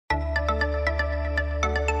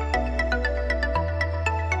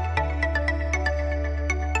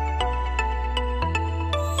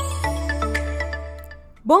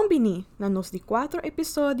Bombini na nos di 4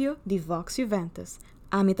 episódio de Vox Juventus.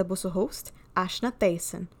 Amita vosso host, Ashna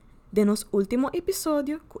Tyson. De nos último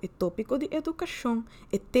episódio, com o tópico de educação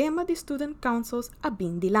e tema de Student Councils a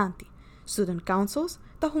bem dilante. Student Councils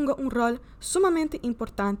ta junga rol sumamente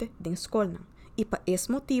importante na escola. E para esse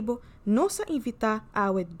motivo, nós invita a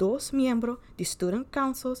dois membros de Student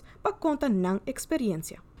Councils para contar na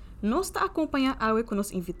experiência. Nós ta acompanha a que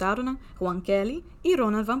nos invitaram Juan Kelly e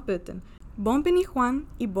Ronald Van Putten. Bombini Juan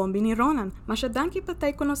e Bombini Ronan, mas danke para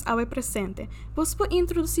ter conosco awe presente. Vos po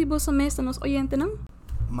introduzir vossa mesa nos oyente não?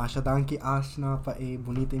 Mas danke Ashna para a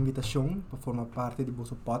bonita invitação para formar parte de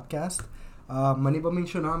vosso podcast. Maniba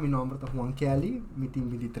mencionar, meu nome é Juan Kelly, eu tenho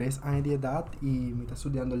 23 anos de idade e eu estou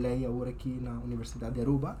estudando lei agora aqui na Universidade de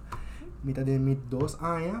Aruba. Eu tenho 2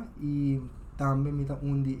 anos e também eu estou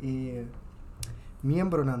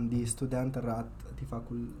membro de estudante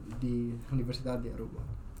de Universidade de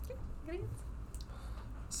Aruba.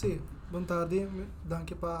 Sì, buon tardi,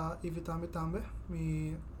 danke per invitarmi também.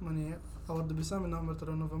 Mi award de bisa, meu nome é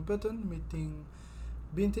Ronald Van Putten, mi tenho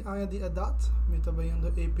 20 anos de idade, mi trabalhando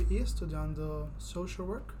APE, estudando social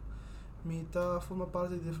work. Mi forma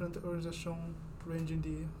parte de diferentes organizações ranging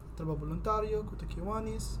de trabalho voluntário, com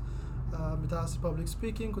Kiwanis, mi faço public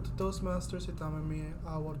speaking, com Toastmasters e também mi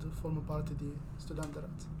award forma parte de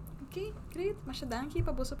estudantarat. Ok, great. Mas danke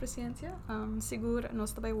para vossa presença. Seguro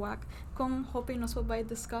nós também wak com hope nós vamos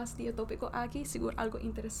discuss de tópico aqui, seguro algo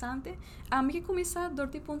interessante. Me começar dor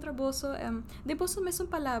de pontra vosso, de vosso mesma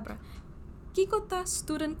palavra. Que tá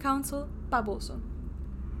Student Council para vosso?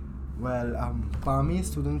 Well, para mim,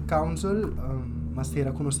 Student Council, mas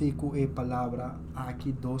terá conhecido a palavra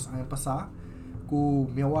aqui 2 anos passados, que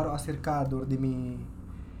me awaro acercado de meu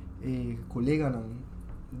colega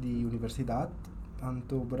de universidade.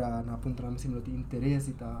 Tanto para na ponta na simula de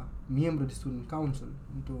interesse ta membro de Student Council.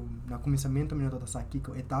 Então, na começamento eu estava aqui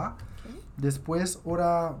com eta. Depois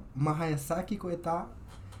ora mahaya saki com eta,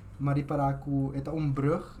 mari para ku eta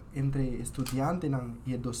brug entre estudante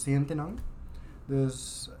e docente nang.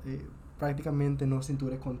 Dus praticamente nós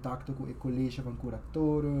sentimos contato com o colégio com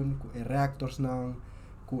curatoren, com os rectors nang,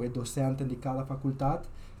 com os docentes de cada faculdade.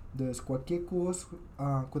 Dus qualquer coisa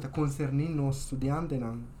que está concernindo nós estudantes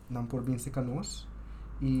não por bem se nós.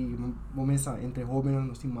 E momentos entre jovens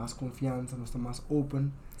nós temos mais confiança, nós estamos mais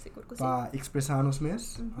open para expressar-nos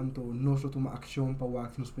mesmo. Então nós tomamos ação para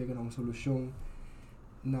que nos pegue uma solução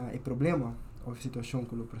na problema ou situação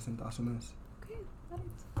que nós apresentamos mesmo. Ok,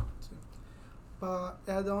 Para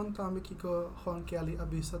add-on também que Juan Kelly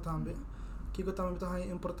avisa também, que também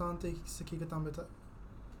é importante que também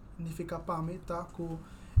significa para mim tá que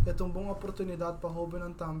é uma boa oportunidade para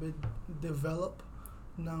jovens também develop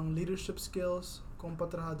ng leadership skills, kung para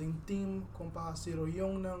trabalhar em team, kung para fazer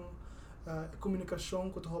reunião ng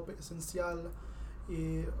comunicação que é essencial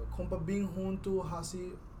e kung para bem junto,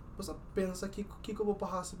 hasi basta pensa que ko ba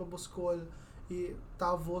pahasi pa escola e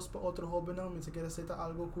tá voz para outro jovem não, mas quer aceitar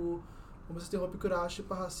algo que você tem coragem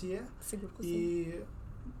para fazer e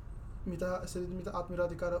mita admirar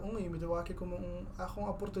de cada e mita waki como uma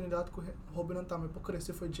oportunidade que jovem também para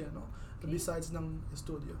crescer foi geno, besides ng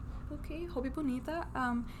estudio. Ok, hobby bonita.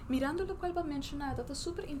 Mirando lo qual va mencionado, está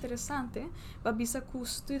super interessante. Va bisa ku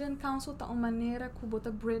Student Council ta uma maneira ku bota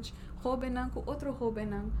bridge jovenan ku outro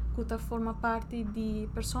jovenan ku ta forma parte de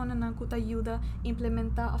persona nan ku ta ajuda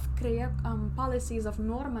implementar of crea policies of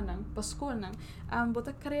norma nan pa school nan.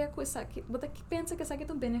 Bota crea ku esa bota pensa que essa é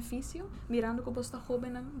um benefício mirando ku bosta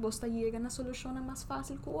jovenan bosta llega na solução mais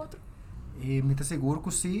fácil ku outro. E me tá seguro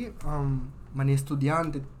que sim, mas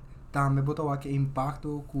estudante também botou aqui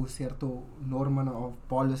impacto com certo norma ou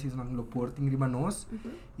policies ng reporting riba nós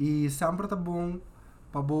e sempre tá bom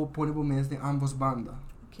para pôr o mês de ambos bandas.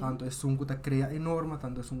 Tanto é sungo tá cria norma,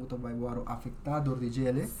 tanto é sungo tá vai voar afetado de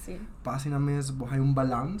gele. Passa na mês bo hay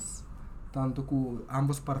balance, tanto que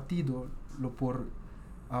ambos partidos lo por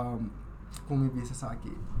como bisa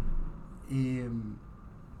aqui. E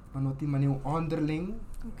ano ti mani underling.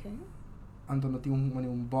 Okay. Anto não tinha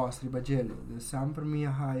um boss riba gele. Sempre me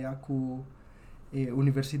haya com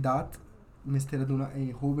universidade, mestre de uma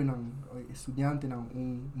jovem estudante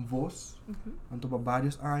voz. Anto para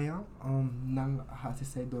vários anos, não hasi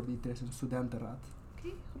saidor de interesse estudante rat.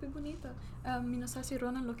 Ok, hobby bonita. Não sei se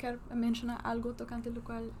Ronald lo quer mencionar algo tocante lo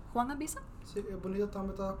qual Juan avisa? Sim, é bonita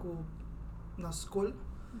também tá com na escola.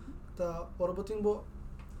 Tá ora botin bo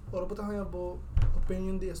hanya bo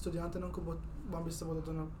opinion de estudante não que vamos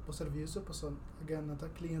botar no po serviço, pois again nata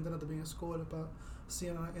cliente na também escola para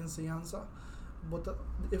ser na enseñanza. Bota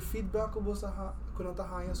o feedback que você quando tá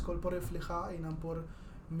na escola por reflejar e não por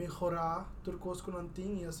melhorar tudo coisa que não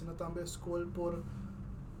tinha, assim também escola por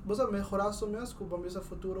você mejorar su mes, que vamos a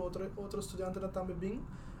futuro outro estudante na também bem,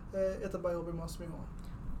 eta vai hobby mais melhor.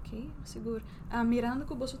 Ok, seguro. Mirando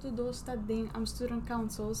que você tudo está dentro student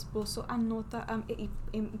councils, você anota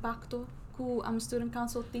impacto que student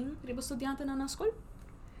council tem para estudante na escola?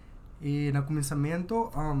 E no começamento,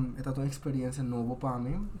 é uma experiência nova para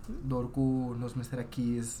mim, dorco nós mesmos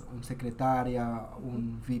aqui secretária,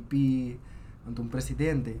 VP, um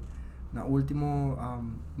presidente. Na último,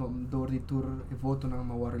 dor de tour e voto na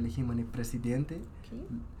maior elegima ni presidente. Okay.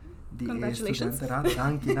 Congratulations.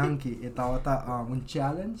 Danke. E tava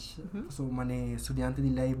challenge, so mane estudante de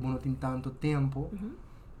lei não tem tanto tempo.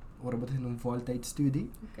 Ora botar num volta de estudo.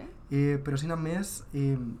 Okay. Pero sim na mês,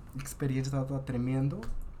 experiência tava tremendo.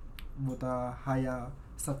 Bota haya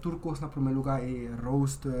essa turcos na primeiro lugar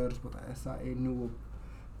roasters, bota essa new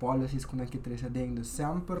policies com que três dentro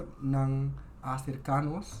sempre não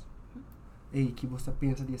acercanos que você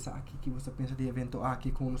pensa de essa aqui, que você pensa de evento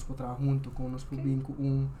aqui com nós para junto com nós para vir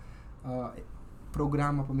com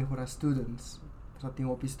programa para melhorar students. Só tem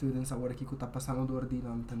students agora que está passando do ordem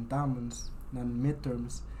nos tentamens, nos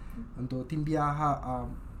midterms. Então tem viaja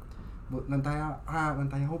não tá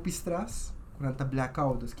stress quando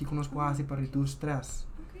blackout, que nós podemos para reduzir stress.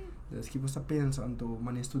 Das que você pensa, então,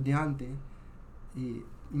 man estudante e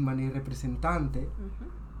man representante,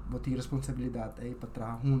 você tem responsabilidade aí para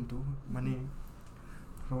trabalhar junto, man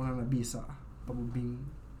para na visa para bem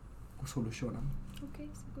solucionar. Ok,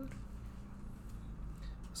 seguro.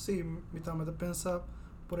 Sim, me também pensa,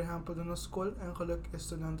 por exemplo, na escola, eigenlijk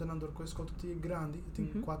estudante na dorco escola grande, tem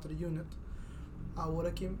 4 units.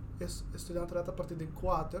 Agora que estudante a partir de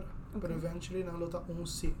 4, pero eventually não lota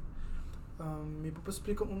 1C. Me pode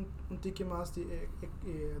explicar tique mais de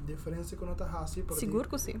diferença que nota hasi por seguro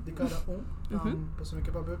que sim. De cada posso me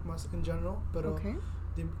que para mais em geral, pero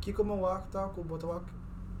de que como wakta ko botawak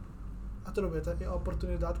atrobeta é a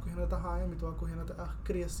oportunidade que nota haia, me toa que nota a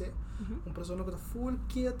crescer. Pessoa que tá full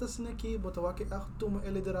quieta assim aqui, botawak é toma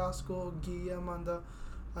liderazgo, guia, manda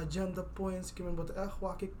agenda points que me bota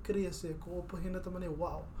que cresce com o porra também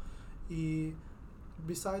wow. E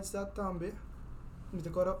besides that também me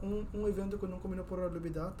decora evento que não combina por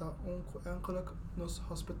realidade, tá eigenlijk nos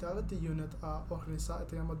hospitality unit a organizar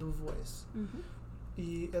que chama do Voice.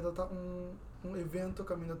 E é tá evento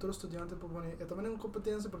que a todos estudante por é também uma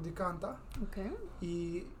competência para de cantar.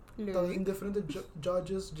 E tá em diferentes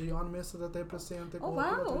judges, John Mesa tá presente com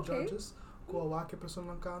outros judges. Com a que a pessoa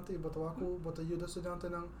não canta e bota ajuda estudante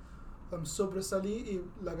a sobresalir e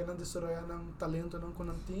lagar na desarrollar ng talento ng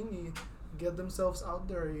kunantin e get themselves out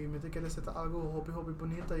there e me que eles está algo hobby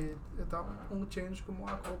bonita e está change como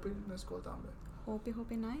a hobby na escola também.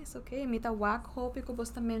 Hobby nice, ok. Mita hobby que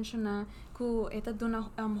você menciona que esta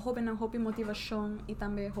dona hobby motivação e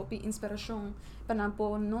também hobby inspiração para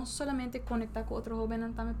não somente conectar com outro hobby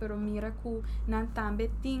não também, pero mira que não também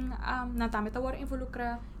tem não também tá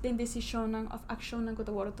involucrar em decisão of action que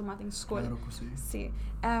tá tomar em escola. Claro que sim. Sim.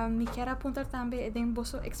 Me quero apontar também em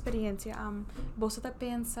vossa experiência. Você tá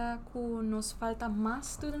pensa que nos falta mais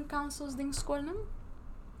student councils em escola não?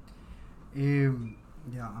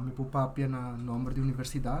 A minha papia na número de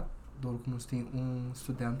universidade, que nós temos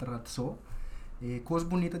estudante só. Coisa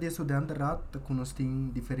bonita de estudante é que nós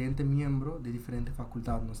temos diferentes membros de diferentes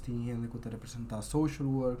faculdades. Nós temos gente que representa social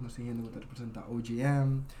work, nós temos gente que representa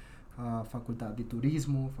OGM, faculdade de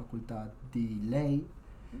turismo, faculdade de lei.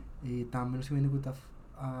 E também nós temos gente que está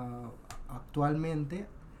atualmente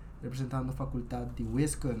representando a faculdade de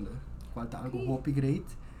wiskunde, qual está algo hobby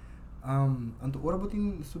great. Então, agora eu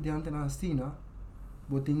tenho estudante na China,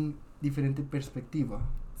 tem diferente perspectiva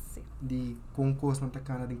de como coisa não está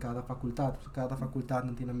em cada faculdade. Cada faculdade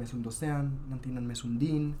não tem a mesma docente, não tem a mesma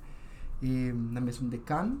dean, e a mesma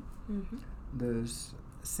decan. Então,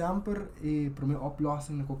 sempre para mim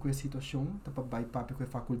oplossing na qualquer situação, tá para bypass com a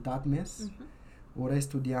faculdade mesmo. Ora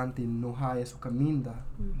estudante não há sua caminho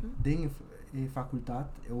dentro da faculdade,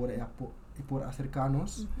 ora é por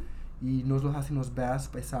acercar-nos e nós lo fazemos best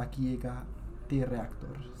para estar aqui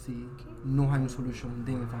reactor, se não há uma solução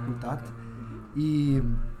dentro da faculdade. E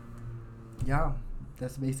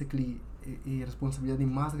that's basically a responsabilidade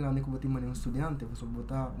mais grande que você tem um estudante, você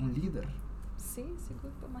botar líder. Sim,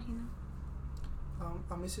 seguro, imagina.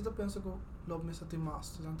 A mim se eu penso que logo me tem mais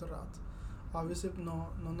estudante rato. A vezes não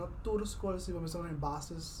na toda escola se vamos fazer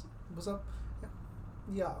bases, você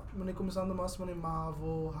mas começando mais com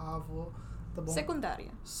mavo, havo. Tá bom?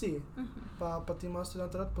 Secundária. Sim. Para ter mais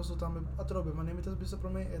estudante, posso também atrobe, mas muitas vezes para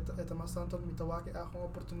mim é mais tanto me tawa que é uma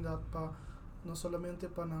oportunidade para não somente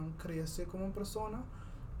para não crescer como uma pessoa,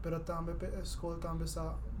 pero também pe escola também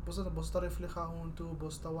sa bosta reflejar junto,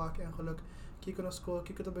 bosta wak eigenlijk kiko na school,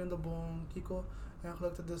 kiko tá bem bom, kiko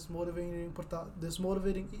eigenlijk te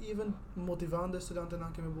desmotivating even motivando estudante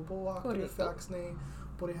na que me bopo wak facts nem,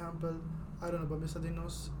 por exemplo, I don't know, ba misa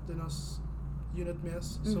dinos unit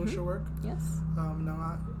mes social work. Yes.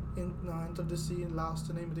 Na introducir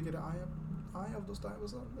last name de que I of those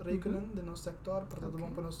times rekenen de nos sector, portanto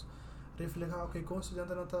bom para nos reflejar que com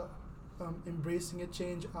estudante na tá embracing a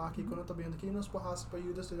change aqui quando tá vendo que nos pahas para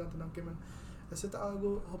ajuda estudante na que men esse tá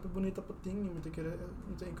algo hope bonita para ting e me te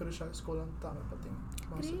encorajar a escola também para ting.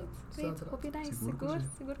 Great. Hope nice.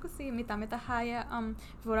 Seguro que sim. Me tá haya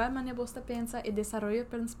vooral maneira bosta pensa e desarrollo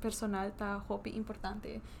personal tá hope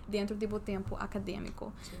importante dentro do tempo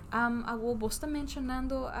acadêmico. Algo bosta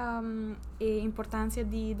mencionando a importância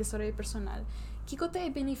de desarrollo personal. Que é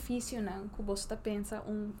benefício não que bosta pensa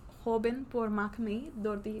jovem por MACME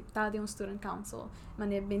door de student council, mas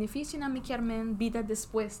o benefício não me quer vida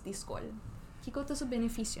depois da escola. Que é o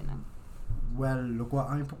benefício não? Well, lo que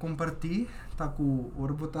eu vou compartilhar tá com o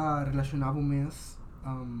bota relacionado mês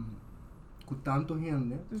com tanto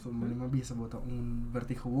gente, so uma visa bota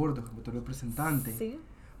vertigo gordo, bota representante. Sim.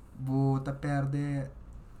 Bota perde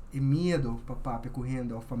o medo para papi com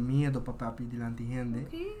gente, ou medo para papi diante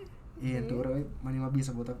gente. E então uma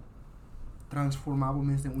visa bota transformar o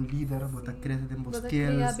mês em líder, bota crescer em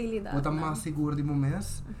skills, bota mais seguro de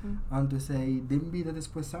mês. Antes aí, de vida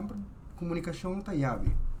depois sempre comunicação está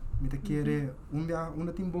chave. Me te quer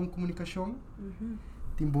tem boa comunicação,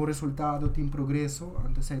 tem bom resultado, tem progresso,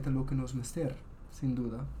 antes aí tá lo que nos mester, sem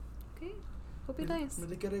dúvida. Ok, opiniões. Me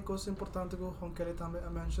te quer coisa importante que o que ele também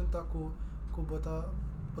mention tá que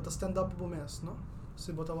bota stand up o mês, não?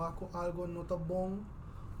 Se bota algo não tá bom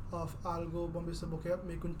of algo bombista boke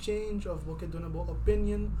make un change of boke dona bo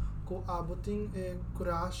opinion ko aboting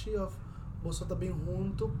coragem of boso tá bem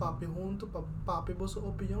junto papi boso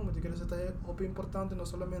opinião mas que essa é opinião importante não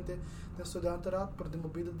somente de estudante por de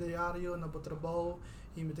vida diário na trabalho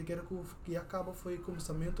e me quero que acaba foi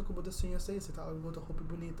começamento que bota assim essa tá algo bota roupa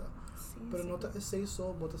bonita pero não tá esse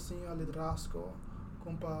só bota assim a liderazgo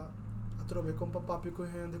compa atrobe compa papi com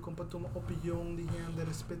gente compa toma opinião de gente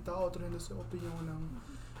respeitar outra gente sua opinião não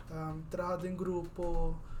trabalhar em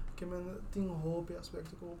grupo que tem roupa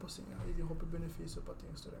aspecto como assim e tem roupa benefício para ter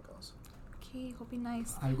história em casa. Ok, roupa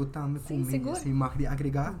nice. Algo também comigo se mag de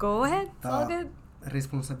agregar. Go ahead, all good.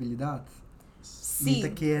 Responsabilidade. Sim. Você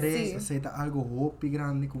quer aceitar algo roupa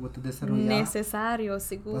grande que você desenvolver. Necessário,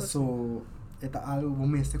 seguro. Passo é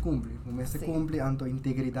algo que você cumpre. Você cumpre anto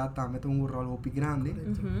integridade também tem rol roupa grande.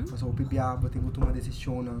 Passo roupa biabo tem que tomar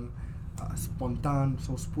decisão espontânea,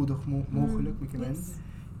 so spoedig mogelijk,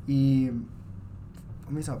 e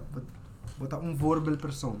começa botar voorbeeld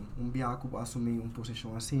persoon biaco para assumir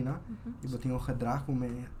posição assim e botar gedrag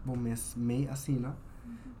bom mee assim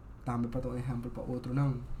também para dar exemplo para outro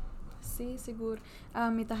não. Sim, seguro.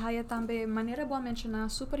 Me tahaya também maneira boa mencionar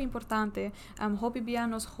super importante. Hobby bia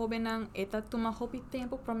nos hobby nang eta toma hobby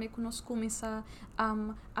tempo para me nos começar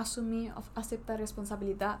assumir aceitar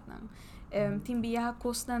responsabilidade nang. Timbia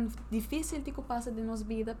costan difícil de passa de nos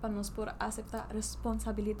vida para nos por aceitar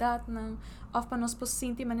responsabilidade nang of para nos por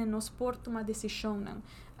sentir maneira nos por tomar decisão nang.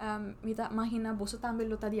 Me ta imagina você também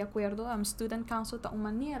lo tá de acordo student council tá uma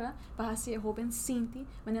maneira para ser jovem sentir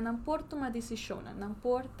maneira não por tomar decisão não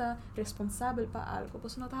porta responsável para algo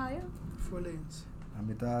você não tá aí Fluente a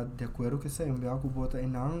me tá de acordo que se enviar com bota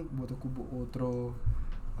não bota com outro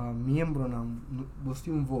membro não você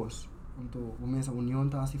tem voz então começa a união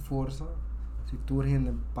tá assim força se tu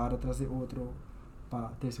rende para trazer outro para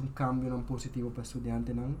ter cambio não positivo para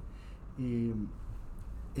estudante não e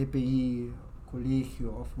EPI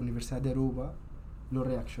colegio ou universidade de Aruba lo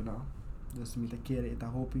reaccionar. Então, me quer é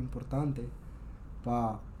roupa importante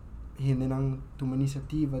para gente não tomar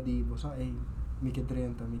iniciativa de você me quer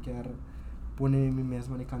 30, me quer pôr mim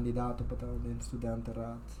mesmo de candidato para estar estudante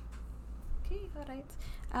rat. Ok, alright.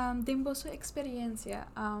 Tem boa sua experiência,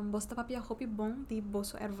 você papia roupa bom de boa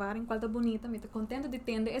ervar em qualidade bonita, me tá contente de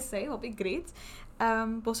ter esse roupa great.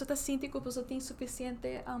 Você tá sentindo que você tem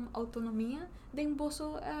suficiente autonomia de boa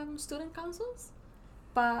student councils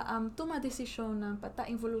para tomar decisão, para estar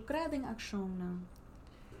involucrado em ação.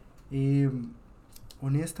 E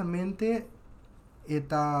honestamente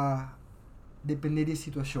está depende da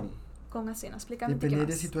situação. Com a cena, explica-me. Depende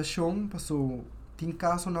da situação, passou tem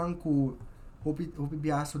caso não que o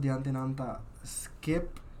biaso diante não tá skip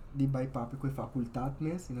de bypass com a faculdade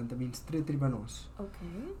mesmo, e não também street para nós. Ok.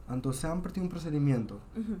 Então sempre tem procedimento.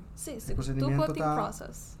 Sim, sim. O procedimento tá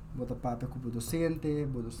process. Bota papel com o docente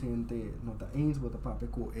não tá ens, bota papel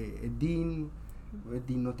com o dean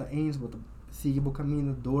não tá ens, bota sigue o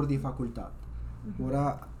caminho dor de faculdade.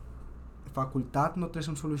 Ora faculdade não tem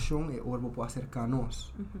uma solução e ora vou acercar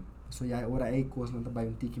nós. So já ora é coisa não também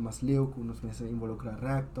um tique mais leuco, nós vamos involucrar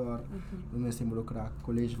rector, nós vamos involucrar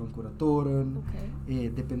colégio van curatoren, e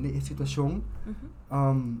depende da situação,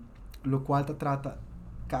 lo qual trata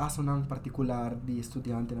caso não particular de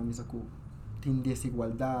estudante na mesa que tem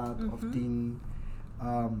desigualdade ou tem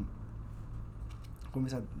como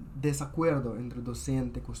se desacordo entre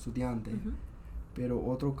docente e estudante. Pero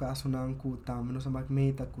outro caso não que também nós vamos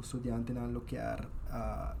meta que o estudante não quer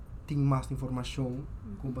tem mais informação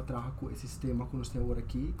como para trabalhar com o sistema que nós temos agora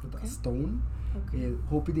aqui, que é Stone.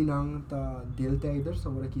 Hope de não tá deltaders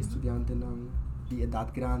agora aqui estudante não de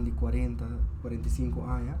idade grande, 40, 45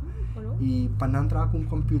 anos. E para não trabalhar com um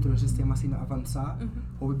computer no sistema assim avançado,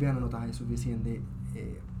 hope bem não tá suficiente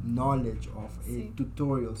knowledge of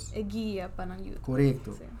tutorials. É guia para não.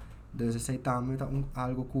 Correto. Então, esse também é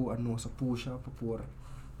algo que a nossa puxa para pôr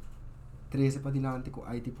 13 para diante, que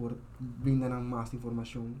aí por brindar mais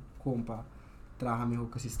informação como para trabalhar melhor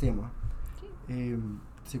com o sistema.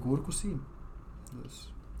 Seguro que sim.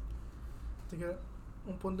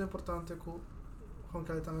 Um ponto importante que o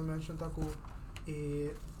que também mencionou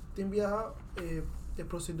que tem via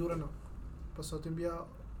procedura não. Passou tem via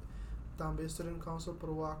também student council para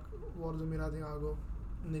o mirado em algo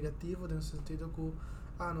negativo no sentido que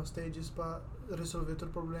nos stages para resolver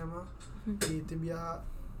todo problema e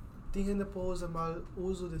tem depois mal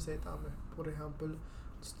uso desse também. Por exemplo,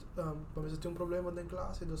 vamos ter um problema na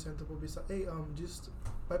classe, o docente pode dizer, just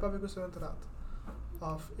vai para ver com o estudante rato.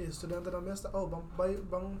 Estudante na mesa,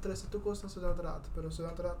 vamos trazer tudo com o estudante rato, mas o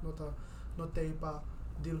estudante rato não tem para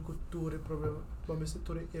deal com todo o problema, vamos ter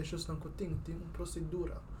todo o issues não tem uma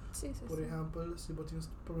procedura. Por exemplo, se você tem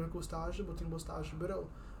problema com o estágio, você tem um estágio bureau.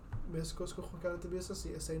 Mesma coisa que eu quero te dizer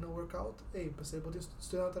assim, esse aí não workout, você pode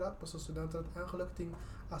estudar para o estudante eigenlijk tem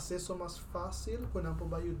acesso mais fácil quando não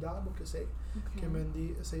pode ajudar, porque sei que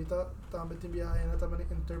mendi, sei também tem viagem também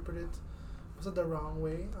interpret, passa the wrong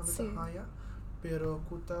way, a meta haya, pero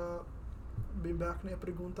kuta bem back na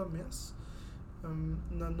pergunta mes,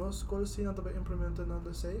 na nossa escola sim não também implementa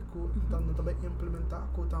nada sei, não também implementar,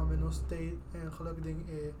 kuta também nós tem eigenlijk ding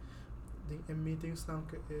em meetings não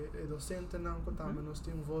que docente não que também nós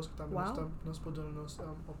temos voz que também nós podemos nossa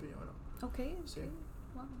opinião. Ok.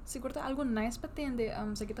 Wow. Seguro tá algo nice para atender,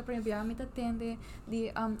 se kita para enviar me atende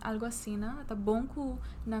de algo assim, né? Tá bom que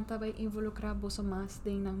não tá vai involucrar você mais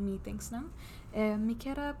de na meetings, né? Me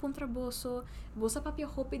quero apontar você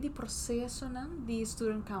papel hope de processo, né? De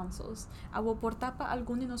student councils. A vou portar para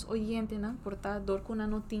algum de nós oyentes, né? Portar dor que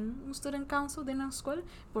não tem um student council de na escola,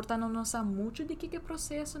 portar não sabe muito de que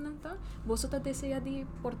processo, né? Tá? Você tá deseja de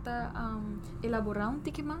portar elaborar um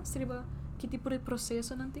tique mais, que tipo de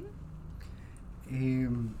processo não tem?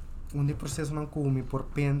 Um processo não come por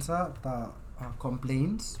pensa tá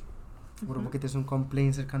complaints porque tem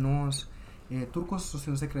complaints cerca nós turco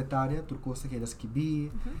social secretária turco que das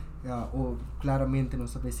kibi ou claramente nós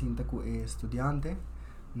sabe sinta que é estudante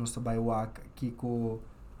nós sabe wak kiko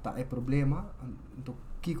tá é problema então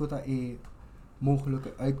kiko tá é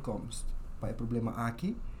mogelijke uitkomst para problema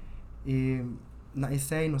aqui na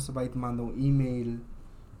essay nós sabe manda um e-mail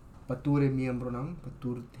para todos os membros não para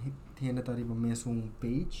todos tiene arriba mesmo um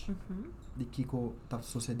page de que está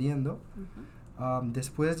sucedendo.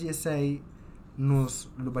 Depois de esse, nós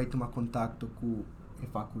vamos tomar contato com a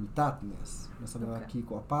faculdade mesmo. Nós sabemos que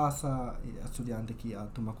a passa, o estudante que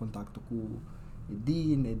toma contato com o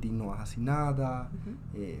DIN não faz nada,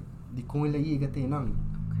 de como ele chega até não.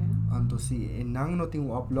 Então, se não tem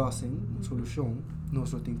uma oplossing, uma solução, nós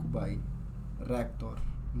temos que vai rector.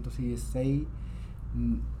 Então, se esse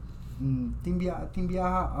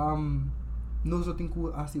nós temos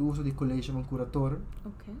que fazer uso de colégio van curator.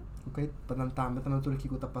 Para também tudo o que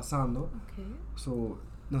está passando. So,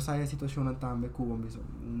 nós aí a situação também com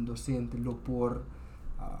docente lo por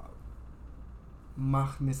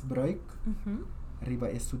machtmisbruik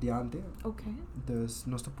arriba estudante. Dus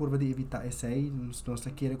nós estamos de evitar isso aí. Nós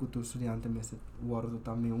queremos que o estudante guarde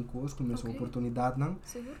também um curso, com essa oportunidade não.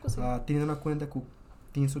 Tendo em conta que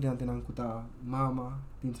tem estudante não que tá mama,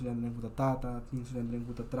 tem estudante não que tá tata, tem estudante não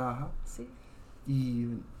que tá traja.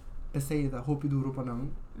 E pensei da hope duro para não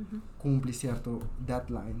cumprir certo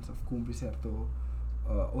deadlines, ou cumprir certo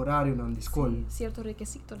horário na escola. Certo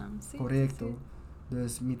requisito não. Correto.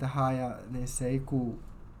 Dus me tá haya nesse que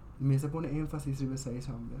me se põe ênfase nesse aí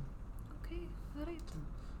sabe. Correto.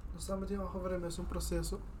 Nós também temos um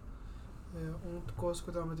processo, coisa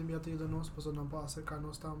que também tem atendido nós, para não passar cá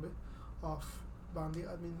nós também, bandi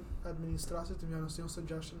administratie tem um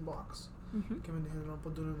suggestion box que me não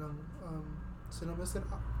pode não se não ser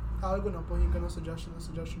algo na po hinka na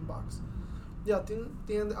suggestion box. Yeah,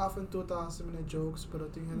 ting af en toe ta sa mga jokes, pero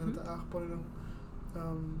ting ta po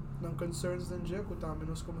ng concerns din dyan, kung tami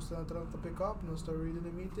nos kumusta na talang pick up, nos ta reading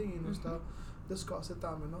the meeting, nos ta discuss it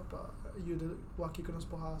tami, no? Pa yuda waki ko nos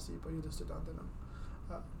pohasi, pa yuda studente na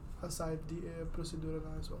aside di prosedura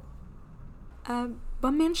na as well.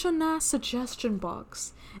 Ba-mention na suggestion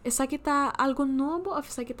box. Esa kita algo novo ou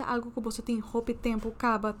esa kita algo que você tem hopi tempo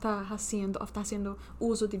acaba tá haciendo ou tá haciendo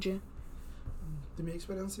uso de je? De minha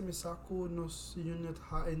experiência, me saco nos unit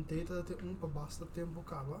HNT, tá pa basta tempo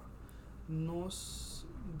acaba. Nos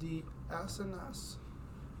de SNS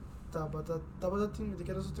taba tim de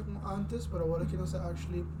que nós temos antes, pero agora que nós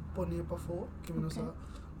actually pone pa fo, que nós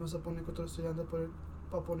pone com outros estudantes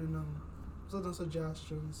para pone ng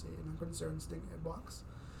suggestions and concerns thing box.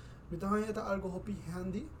 Mitahan ita algo hopi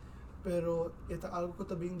handy, pero ita algo ko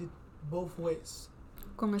tabing di both ways.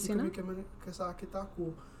 Como assim, né? Kasi kita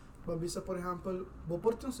ko babisa por example,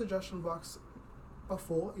 boporte um suggestion box pa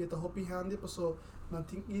fo, ita hopi handy pa so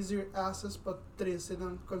nating easier access pa trece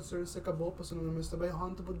ng concerns sa kabo, pa so na namin sabay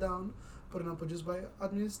hunt po down, pero na po just by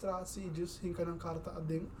administrasi, just hinka ng karta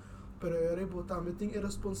ading. Pero ere po tami ting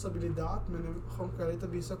irresponsabilidad, men kung kalita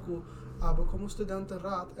bisa ko abo como estudante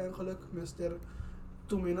rat, eigenlijk mister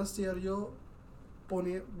tumina seryo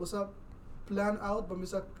pone, bosa plan out, ba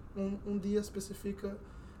misa un dia específico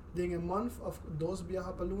de un month of 2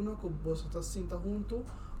 viaja pa luna, ko bosa ta sinta junto,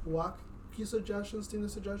 wak key suggestions in the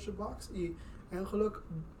suggestion box, e eigenlijk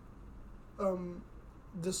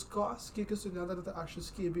discuss kika estudante na ta actually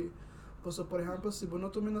skibi. Poso, por ejemplo, si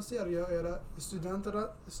no tomé na serio, era estudiante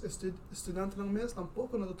ng mes,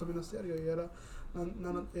 tampoco no tomé na serio, era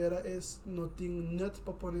es no ting net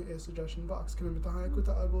pa pone e suggestion box, que me mitahan ko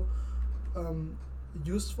ta algo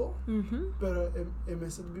useful, pero é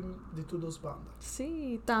message de todos banda.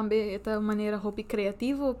 Sim, também é uma maneira hobby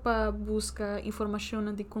criativa para buscar informação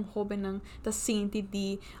de com hobby não da ciente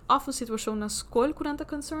de of a situação na escola que está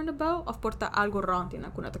concerned about ou porta algo rond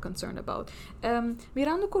na que está concerned about.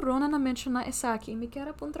 Mirando corona na menciona essa aqui, me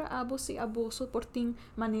quero apontar abo se abuso por tem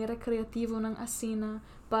maneira criativa não assina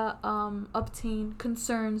para obtain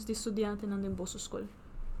concerns de estudante na bolsa escola.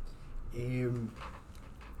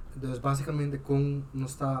 Dus basicamente com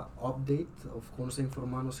nos está update of com nos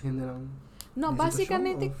informar nos generam. Não,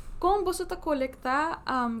 basicamente como você está coletar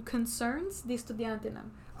concerns de estudante não.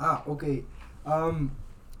 Ok.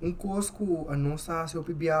 Coisa que a nossa se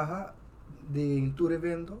viaja de tour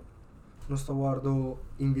evento, nós está guardo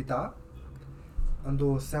invitar.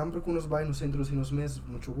 Ando sempre que nos vai no centro de nos meses,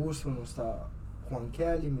 muito gosto, nós está Juan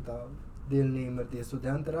Kelly, mita deelnemer de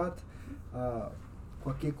estudantenraad.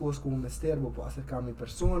 Qualquer coisa como mestre, vou acercar a minha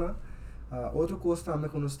persona. Outra coisa também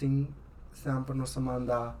que nós temos sempre nos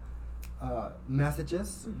manda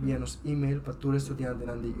messages via nos e-mail para todos os estudantes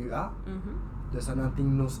da UA. Então, nós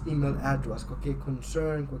temos nos e-mail address, qualquer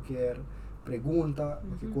concern, qualquer pergunta,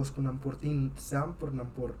 qualquer coisa que não importa, sempre não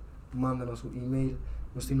por manda nosso e-mail.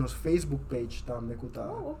 Nós temos nosso Facebook page também que está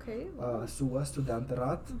sua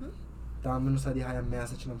estudantenraad. Também nos deixa a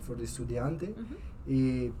message para o estudante.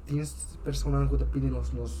 E tem pessoas que pedem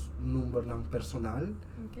nos número personal,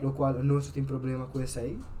 o qual não tem problema com isso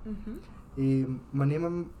aí. E maneira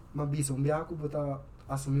mabisa biaco bota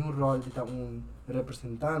assumir rol de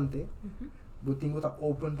representante, botinho tá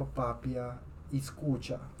open para papia e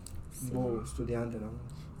escuta o estudante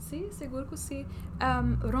não. Sim, seguro que sim.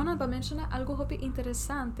 Ronald vai mencionar algo muito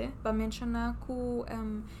interessante. Vai mencionar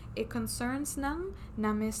que concerns não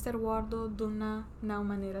na mestre guardo de uma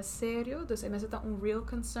maneira séria. Então, é mesmo real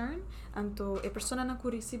concern. Então, a pessoa não que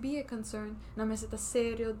recebe concern na mesmo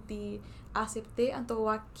sério de aceitar. Então,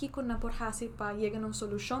 aqui com na por hasi para chegar a uma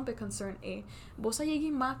solução para concern é. Você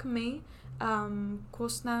chega mak me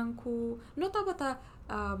cosnan que não estava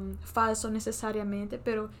falso necessariamente,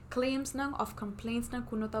 pero claims não of complaints não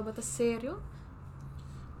que não estava sério.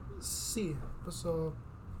 Sim, so,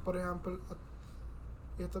 por exemplo,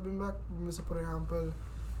 eu também por exemplo,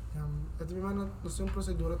 eu também nós temos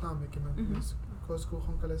procedura também que coisa que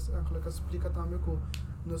o explica também que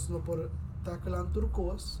nós não por tackle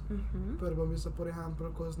turcos, pero vamos por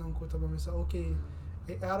exemplo, coisa não que vamos ok,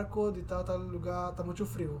 é arco de tal lugar tá muito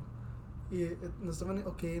frio e nós também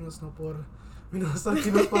nós não por Minasa que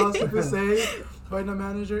nos passa pensei, vai na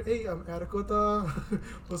manager, ei, airco tá,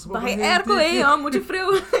 vai airco muito frio,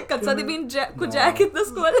 cansado de vir com jacket na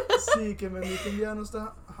escola. Sim, que me entendia nos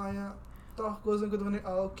tá, haya, tá coisa que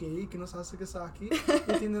eu ok, que nos hace que aqui,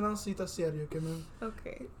 e tem não cita sério, que me.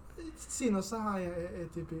 Ok. Sim, não sai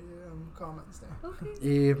tipo comments, né? Okay.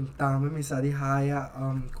 E também me sa di haya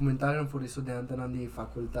comentário por estudante na di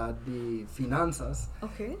faculdade de finanças.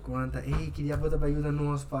 Okay. Conta, queria botar ajuda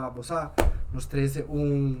nós para bossa, nos trazer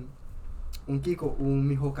kiko,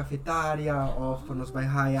 miho cafetária, ou para nos vai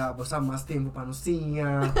haya bossa mais tempo para nos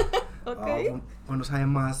tinha. Okay. Para nos haya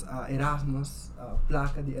mais Erasmus,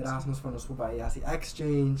 placa de Erasmus para nos vai assim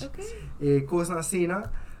exchange. Okay. E coisa assim,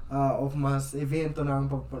 of mas evento nang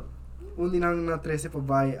onde nang na 13 pa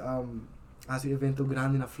vai assim evento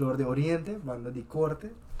grande na Flor de Oriente, banda de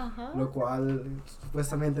corte, Aha. lo qual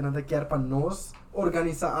supuestamente nada quer para nós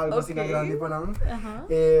organizar algo assim na Okay. grande para nang. Aha.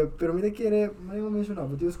 Pero me quer, mas eu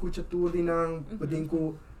mencionava, eu escuta tudo e nang, podem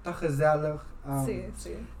ku tá gezellig.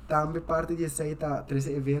 Sim. Também parte de esse tá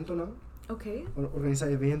 13 evento nang, Okay.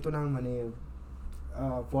 organizar evento nang mane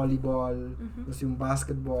volleyball, assim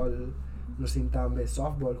basketball, nós também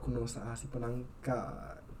softball com nós assim para nang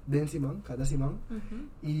cada semana.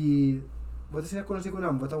 E você se conhece com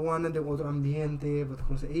nós, você wana de outro ambiente, você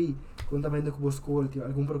conhece, quando também de escola, tem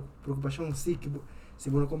alguma preocupação, sim, que se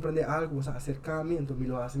você não compreender algo, você acercar-me, então me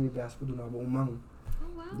lo hace me best para donar um mão.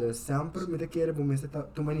 Oh, wow. De sempre me querer, você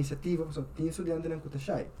tomar iniciativa, você tem estudante não custa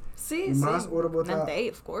chai. Sim, E mais sim. ora botar, Nandei,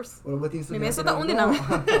 of course. ora botar estudante. Me mesa da onde não?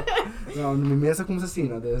 Não, me mesa como assim,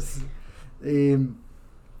 né?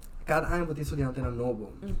 Cada ano botin estudante na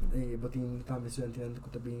novo, e botin também estudante que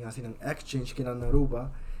também assim ng exchange que na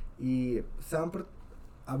Aruba, e sempre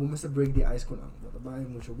abo me break the ice com nang, bota bem,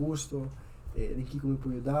 muito gosto, din que como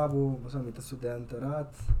puedo davo, você me tá estudante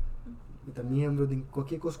rat, me tá membro de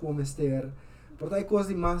qualquer coisa que eu me ester, portanto é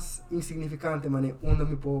coisa mais insignificante, mas onde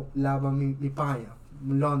me po lava mi paia,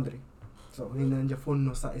 mi Londres, so ainda já foi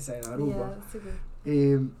no sa essa na Aruba, Yeah, sige.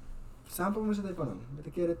 e sempre me está para nang, me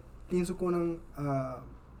quer penso com nang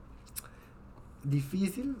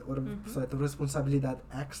difícil, ou seja, responsabilidade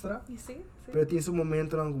extra, Sim. pero tem um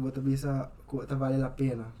momento lang kung bisa que vale a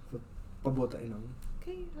pena para botar não.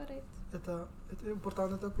 Okay, alright. Это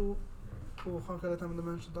importante таку ханкала там да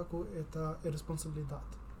менш таку это responsabilidade.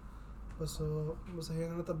 Você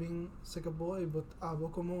hena também se acabou e bot abo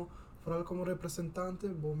como falar como representante,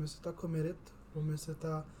 bom me está com mérito, bom me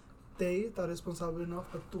está tá responsável não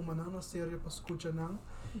para tu manar na série para escutar não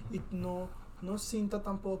e não sinta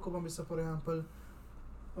tampouco vamos por exemplo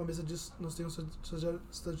vamos dizer nós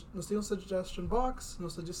temos suggestion box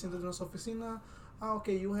nós temos sinta na nossa oficina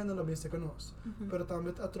ok you handle na bisa conosco pero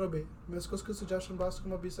também atrobe mas coisas que suggestion box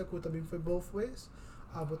como bisa que também foi both ways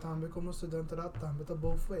abo também como estudante lá também tá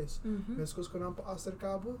both ways mas coisas que não para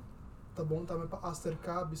acercar tá bom também para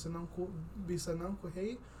acercar bisa não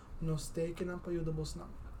hey nós tem que não para ajudar você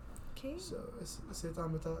não. Okay. So, esse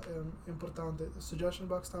também tá importante. Suggestion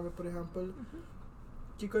box também, por exemplo,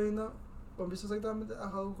 que ainda, vamos ver se também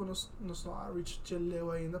algo que nós não reach chile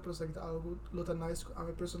ainda, pero se algo luta nice, a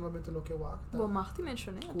mim personalmente lo que eu acho. Bom, Marty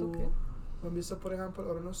mencionei, ok. Vamos ver por exemplo,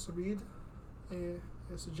 ora nós read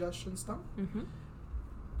suggestions tam.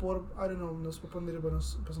 Por, I don't know, nós podemos ver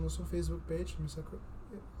nós Facebook page, mas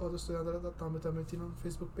outros estudantes também tem um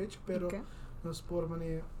Facebook page, pero nós por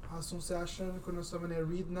maneira association que nós também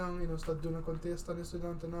read não e nós está dando contesta no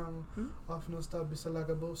estudante não of nós está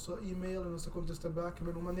bisalaga bolso e-mail e nós está contesta back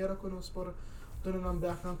mas uma maneira que nós por dando não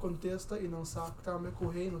back não contesta e não sabe também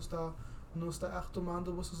correr nós está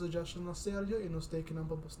tomando vossa suggestion na sério e nós take não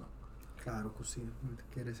para não. Claro que sim,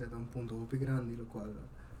 quer ser um ponto muito grande, o qual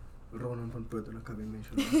Ronan van Putten acabei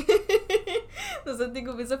mencionando. Dus dat ik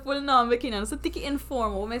op full name aqui, não. Dus dat ik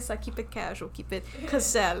informal, mas keep it casual, keep it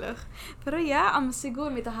gezellig. Pero ja, seguro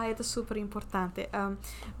me tá é super importante.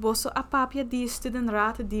 Boso a papia de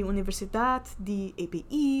studentraad de universidade, de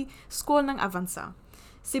EPI, school nang avançar.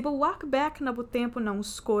 Se bo walk back na bo tempo na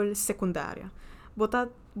school secundária.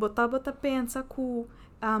 Bota pensa que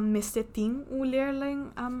meste ting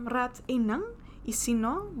leerling raad enang e se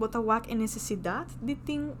não, bota walk em necessidade de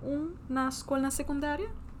ting na escola na secundária?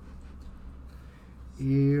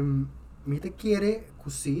 E me te quer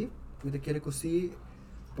così,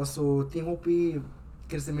 passo tenho pi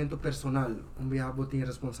crescimento personal, abo tem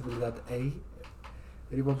responsabilidade aí,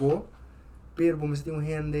 bom, pero você tem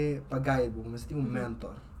gente para guide, você tem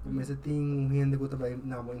mentor, você tem gente que também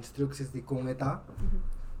na instruções de como está,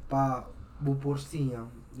 para bo porcinha,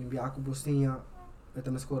 enviar com porcinha,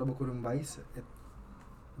 também escolha bo com mais,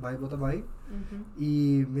 vai botar vai,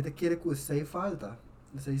 e me te quer que sei falta.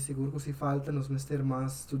 Sei seguro que se falta nos ter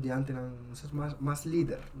mais estudiante, nos mais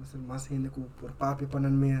líder, mais gente que por papi para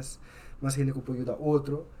não mais gente que pode ajudar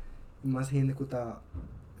outro, mais gente que está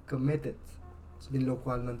committed, de lo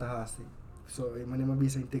qual não está assim. So, maneira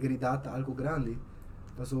bisa integridade algo grande.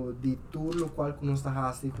 So, de tudo lo qual que nós está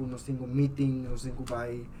assim, que nós temos meeting, nós temos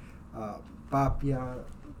vai papia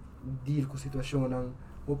deal com situação não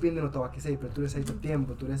opinião não que sei pero tu receita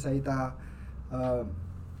tempo tu receita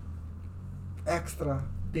extra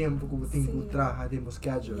tempo que tem que trabalhar dentro do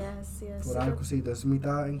schedule por algo assim das me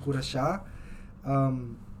tá encorajar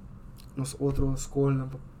nos outros escola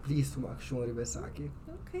please uma ação reversa aqui.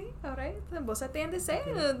 Ok, alright. Você tem de ser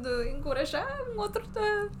de encorajar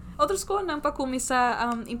outra escola para começar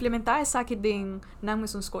a implementar essa aqui dentro na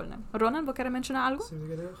mesma escola. Ronan, você quer mencionar algo? Sim, eu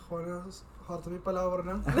queria harta minha palavra,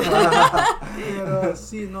 não? Pero,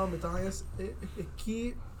 sim, não, me tá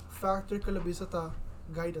key factor que ela bisa tá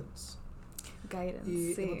guidance. Guidance,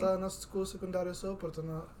 e sim. E tá na escola secundária só, porque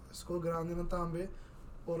na escola grande não também,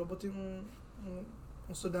 ora para ter um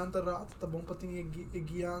estudante rato, tá bom para ter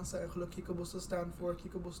guiança, o que você stand for, o que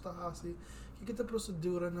você tá assim, o que a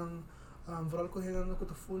procedura não, vooral com ele que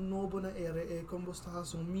tá full novo na era, como você tá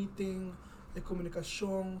assim, meeting,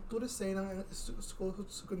 comunicação, tudo isso aí na escola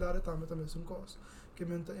secundária também são coisas que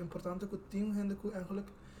é importante que tenha gente com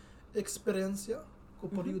eigenlijk experiência com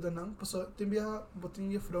período não, porque também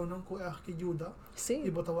botinha flow não com que ajuda,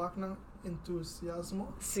 e botar wak não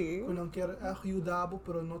entusiasmo, que não quer ajudar,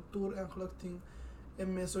 pero não tur eigenlijk tem é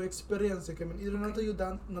mesmo experiência que ele não te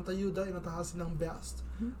ajuda e não tá fazendo best,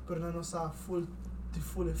 pero não sa full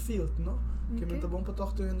field, não? Que é bom para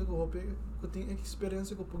tocar gente que tem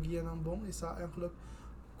experiência que podia não bom e sa eigenlijk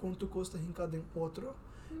quanto custa hinka den outro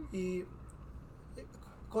e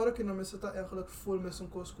claro que não me está eigenlijk full mesmo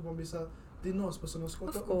coisa como bisa de nós, porque nós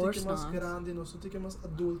conta um tique mais grande, nós um tique mais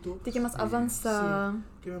adulto, tique mais avançado.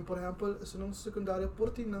 Que por exemplo, se não secundária por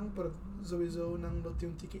ti não, por sowieso não tem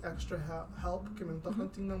um tique extra help, que me toca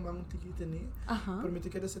tem não um tique teni, permite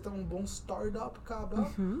que você tenha bom startup acaba,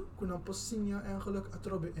 com uma pocinha eigenlijk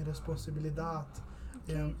atrobe em responsabilidade.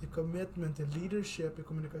 E commitment, e leadership, e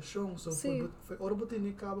comunicação, so foi hora botini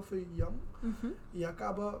acaba foi young, e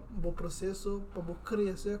acaba o processo para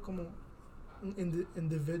crescer como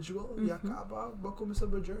individual e acaba vai começar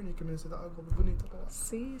a journey que me dá algo bonito para lá.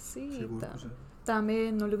 Sim.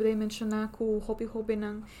 Também não lembrei mencionar que o hobby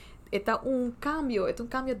não é um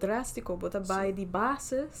cambio drástico, bota vai de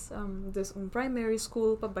bases, des primary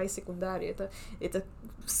school para vai secundária, é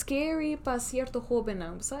scary para certo hobby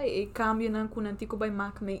não, sabe? E cambio não com antigo vai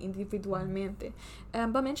macme individualmente.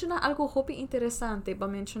 Para mencionar algo hobby interessante, para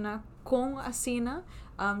mencionar com a cena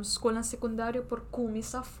escola secundária por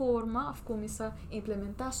começar forma, começar a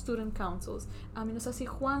implementar student councils. Não sei se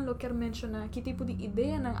Juan lo quer mencionar que tipo de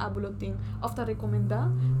ideia não abulo tem, ou está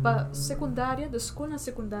recomendar para secundária, da escola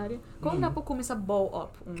secundária, como dá para começar a bow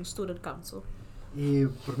up student council? E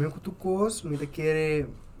por mim que tu cos, me quer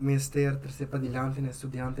mester terceira para diante na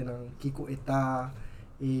estudante não kiko eta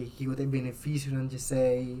e kiko tem benefício não de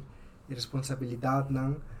sei e responsabilidade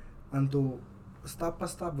não anto stap per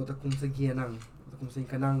stap bota conseguir não conseguir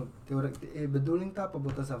canang teoria bedoeling tá para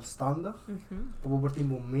botar zelfstandig para botar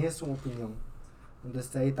tipo mesmo opinião onde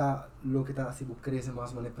está aí tá lo que tá assim cresce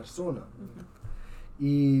mais uma persona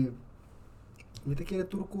e me te quer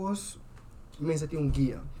turcos me se tem um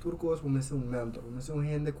guia turcos me se um mentor me se um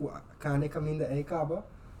gente que cane caminho aí acaba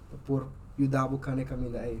por ajudar o cane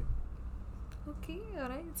caminho aí. Ok,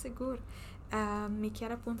 alright, seguro. Me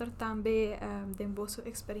quero apontar também de vossa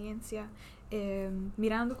experiência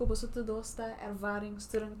mirando que você todos está ervaring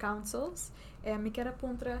student councils. Me quero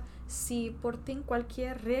apontar se por tem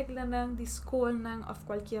qualquer regra na escola ou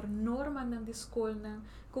qualquer norma na escola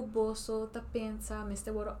que você está pensa mas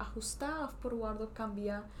te vou ajustar por guardo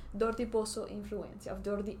cambiar dor de vossa influência,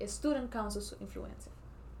 dor de student council sua influência.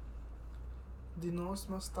 De nós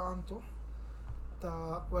mas tanto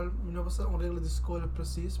tá, não vai ser uma regra de escola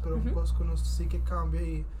precisa, mas coisa que nós sim que cambia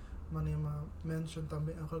e manema mention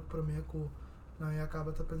também algo para mim que não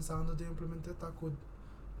acaba tá pensando de implementar tá com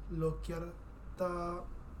lo que tá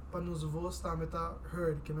para nos voz também tá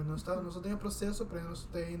heard que nós tem um processo para nós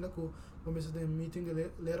ter ainda com vamos ter meeting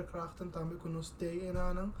de leerkrachten também com nós ter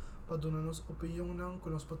ainda para dar nos opinião não com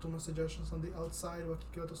nós para tomar suggestions on the outside o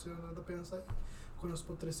que eu tô sendo nada pensar com nós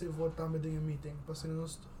para receber também de meeting para ser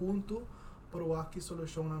nós junto para o aqui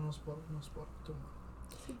solução na nos por tomar.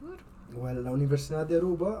 Seguro. Well, na Universidade de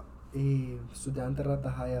Aruba estudante rata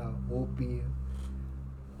haya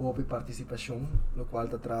hobby participação, no qual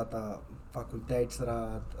trata faculdades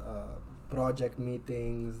project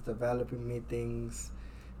meetings, developing meetings,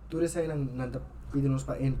 tudo isso aí não pedimos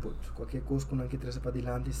para input. Qualquer coisa que não quer trazer para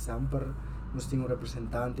adiante, sempre nós temos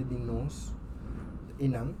representante de nós e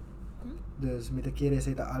não. Dus me te quer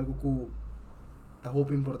dizer algo que é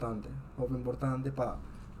hobby importante para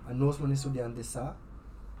a nós como estudantes sa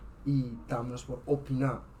e também nós por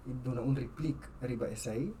opinar e dar um replique arriba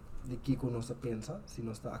essa aí de que nós pensa, se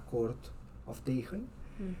nós está acordo ou tegen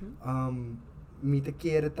Me te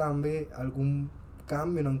quer também algum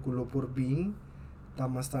cambio ng kulo por bem, tá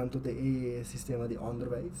mais tanto de sistema de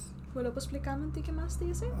onderwijs. Puedo explicar un que más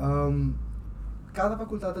dice? Cada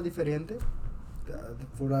faculdade é diferente,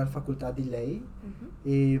 por a faculdade de lei,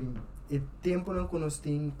 e o tempo não que nós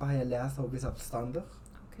temos para ler talvez abstandig,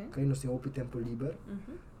 okay, nós temos o tempo livre,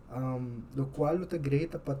 do qual o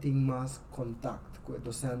greta para ter mais contato com o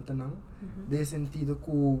docente, de sentido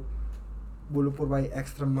que bolo por vai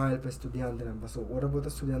extra mile para estudante, não, mas agora vou estar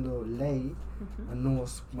estudando lei, a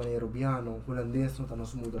nós, maneira biano, holandês, não está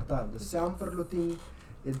nos mudar tarde, sempre lo tem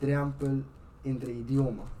o drempel entre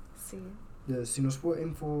idioma. Sim. Dus se nós for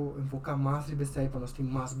enfocar mais de bestij para nós ter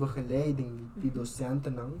mais begeleiding de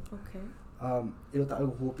docenten, não? Okay. Ele está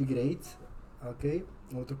algo hoop great, ok?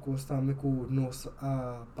 Outra coisa também que nós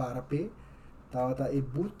para p, tá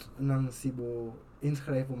boot não se bo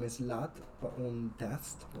inschrijven mes laat para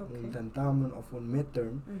test, okay, tentamen of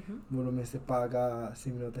midterm, bolo mes se paga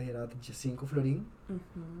 5 minutos hirata de 5 florin,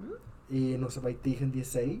 e nós vai tegen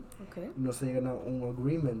 16, okay, nós chega na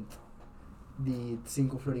agreement de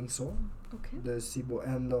 5 florin só. Okay. Dus si bo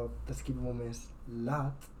endo tas ki bo mes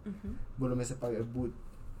laat, bolo mes se paga boot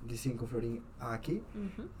de 5 florin aqui,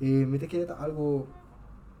 e me te queda algo,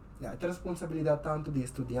 ja, a responsabilidade tanto de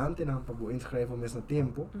estudante não para bo inscrever mes no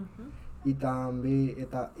tempo, e também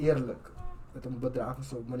é eerlijk. Het bedrag,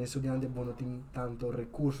 so, mas estudante bom não tem tanto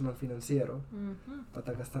recurso no financeiro para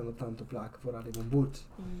estar gastando tanto placa por ali um boot.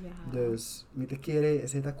 Dus me te quer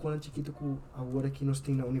esse tá com chiquito que agora que nós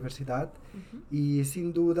tem na universidade e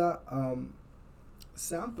sem dúvida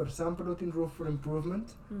sempre não tem room for improvement,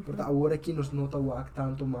 porque agora que nós nota o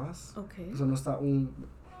tanto mais. Okay. So nós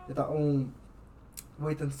está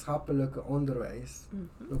wetenschappelijke onderwijs,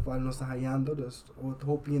 do qual nós está ganhando, dus het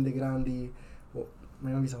hoop in de grande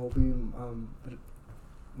mas não visa hobby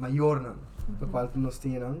maior não, do qual nós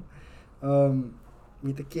temos.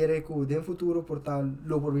 Me te quer que no futuro portal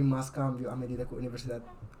logo por mais cambio à medida que a universidade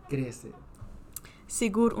cresce.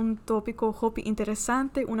 Seguro un tópico hobby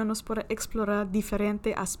interesante, una nos puede explorar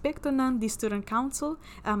diferentes aspectos de Student Council.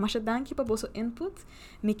 Mas danke por vosso input.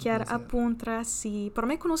 Me quero apontar se, para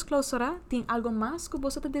mim que nos clausura, tem algo mais que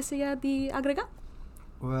você deseja de agregar?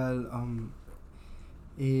 Well,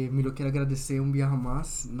 me quero agradecer dia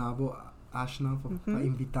mais, Nabo Ashna, para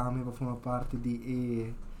invitar-me para formar parte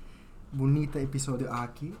de bonito episódio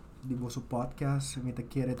aqui, de vosso podcast. Me te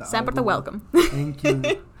quero sempre algo, welcome. Thank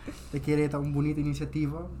you. Te quero uma bonita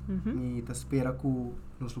iniciativa e te espero que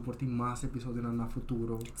nos suportem mais episódios no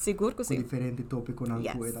futuro. Seguro que sim. Com diferentes tópicos,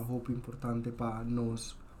 yes, que é muito importante para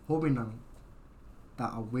nós jovens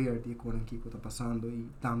estar aware de o que está passando e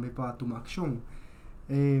também para tomar ação.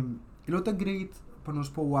 E é great para nós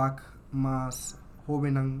poder, mas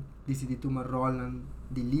jovens decidir tomar rol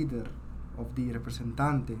de líder ou de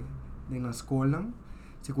representante na escola.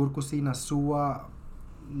 Seguro que sim, na sua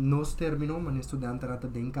nós terminamos, mas estudante rata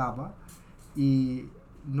dencava e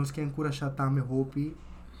nós quer encorajar também hope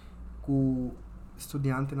que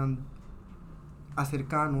estudante não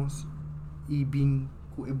acercar-nos e bem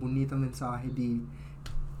com a bonita mensagem de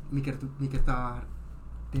me quer estar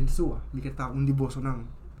tem sua, me quer estar de bolso não,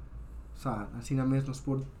 sabe? Assim na mesma nos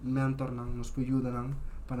pode mentor não, nos pode ajudar não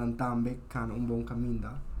para também can bom caminho.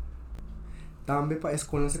 Também para a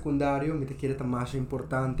escola secundária me te quer estar mais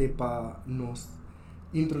importante para nós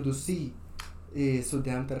introduzir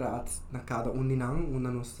estudantes rats na cada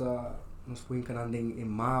uma nos põe canal em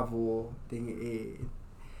Mavo, tem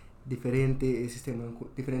diferentes sistemas,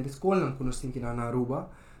 diferentes escolas que nós temos na Aruba,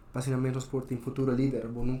 para ser menos por ter futuro líder,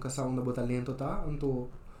 bo nunca sabe onde o talento tá, então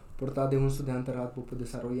portar de estudante rat para poder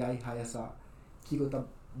desenvolver e essa que tá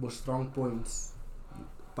os strong points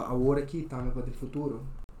para agora aqui também para o futuro.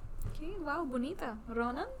 Okay, wow, bonita.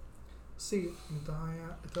 Ronan? Sí,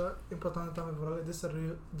 это importante también para el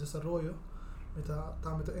desarrollo.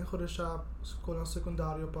 También te encorajar escola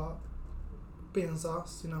secundária para pensar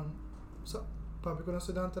se não, para quando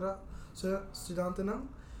estudante não,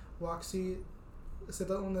 ou se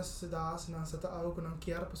está uma necessidade, se não está algo que não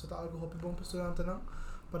quer, se está algo que é bom para estudante não,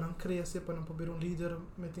 para não crescer, para não poder líder,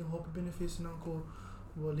 meter benefício não com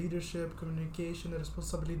leadership, communication,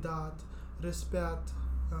 responsabilidade, respeito,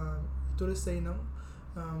 tudo isso aí não.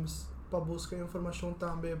 Para buscar informação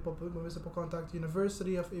também, para contact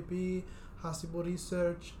University of AP, Hasibo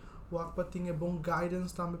Research, ou para ter bom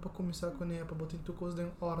guidance também para começar com ele, para botar tudo coisas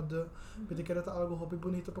em ordem. Me quero algo hobby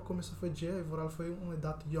bonito para começar a fazer, e vooral foi uma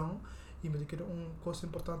idade young, e me quero coisa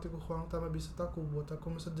importante que o Juan também visita com botar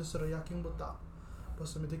começar a desenvolver quem botar.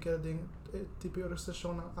 Pois me quero tipo de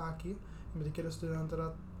organização aqui, e me quero estudante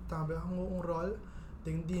também rol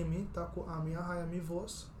den dimi tá com a minha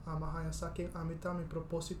voz haya sa aking amita mi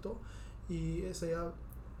propósito y saya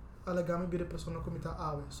alagami bire persona ko mita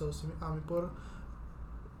awe. So si ami por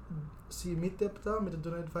si mitepta mit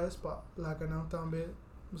do advice pa laga nang tambe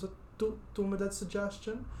so tu me that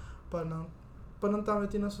suggestion panang tame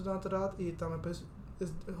tina studenterat e tame pes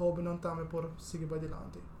hobby non tame por sige ba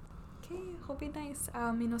dilante. Okay, hobby nice.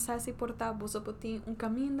 Mi não sei se portar você tem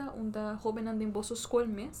caminho onde hobby não tem vosso school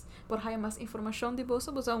mes, por aí mais informação de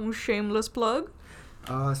você shameless plug.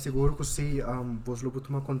 Seguro que sim, você pode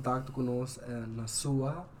tomar contato conosco na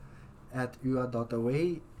sua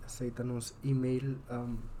 @ua.away, aceita nos e-mail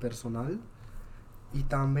personal e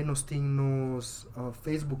também nós temos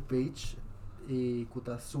Facebook page e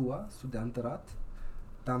kuta sua studenterat.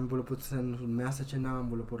 Também você pode sender message na,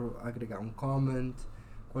 você pode agregar comment.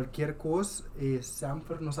 Qualquer coisa, e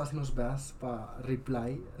sempre nós fazemos o best para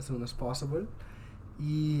reply as soon as possible.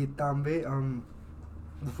 E também,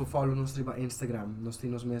 vou follow nos no Instagram. Nós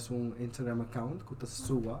temos mesmo Instagram account, que é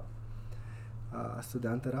sua,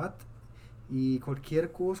 studenterat. E qualquer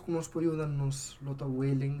coisa que nós podemos ajudar, nós estamos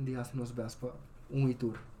willing de fazer nosso best para e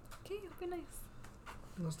tour. Ok, nice.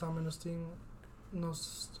 Nós também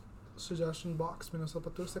nos suggestion box, mas só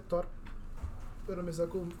para todo sector. Pero me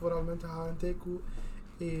saco provavelmente a gente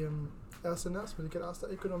SNS, mas que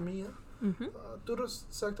hasta economia. Todo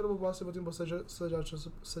sector vou base botar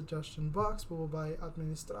suggestion box, vou vai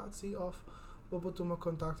administratie of vou botar uma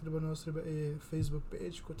contato de nós sobre Facebook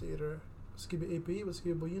page, que ter skrive API, vou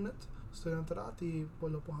skrive unit, studenterat e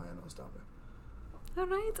vou lá para nós também.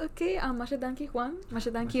 Alright, ok. Masya danki Juan,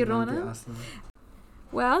 masya danki Ronan.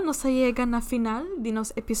 Well, nós chegamos na final de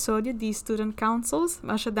nosso episódio de Student Councils.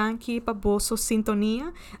 Masya danki para vossa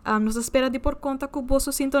sintonia. Nos espera de por conta com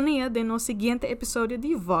vossa sintonia de nosso seguinte episódio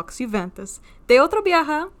de Vox Juventus. Te outro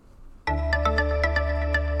viaja!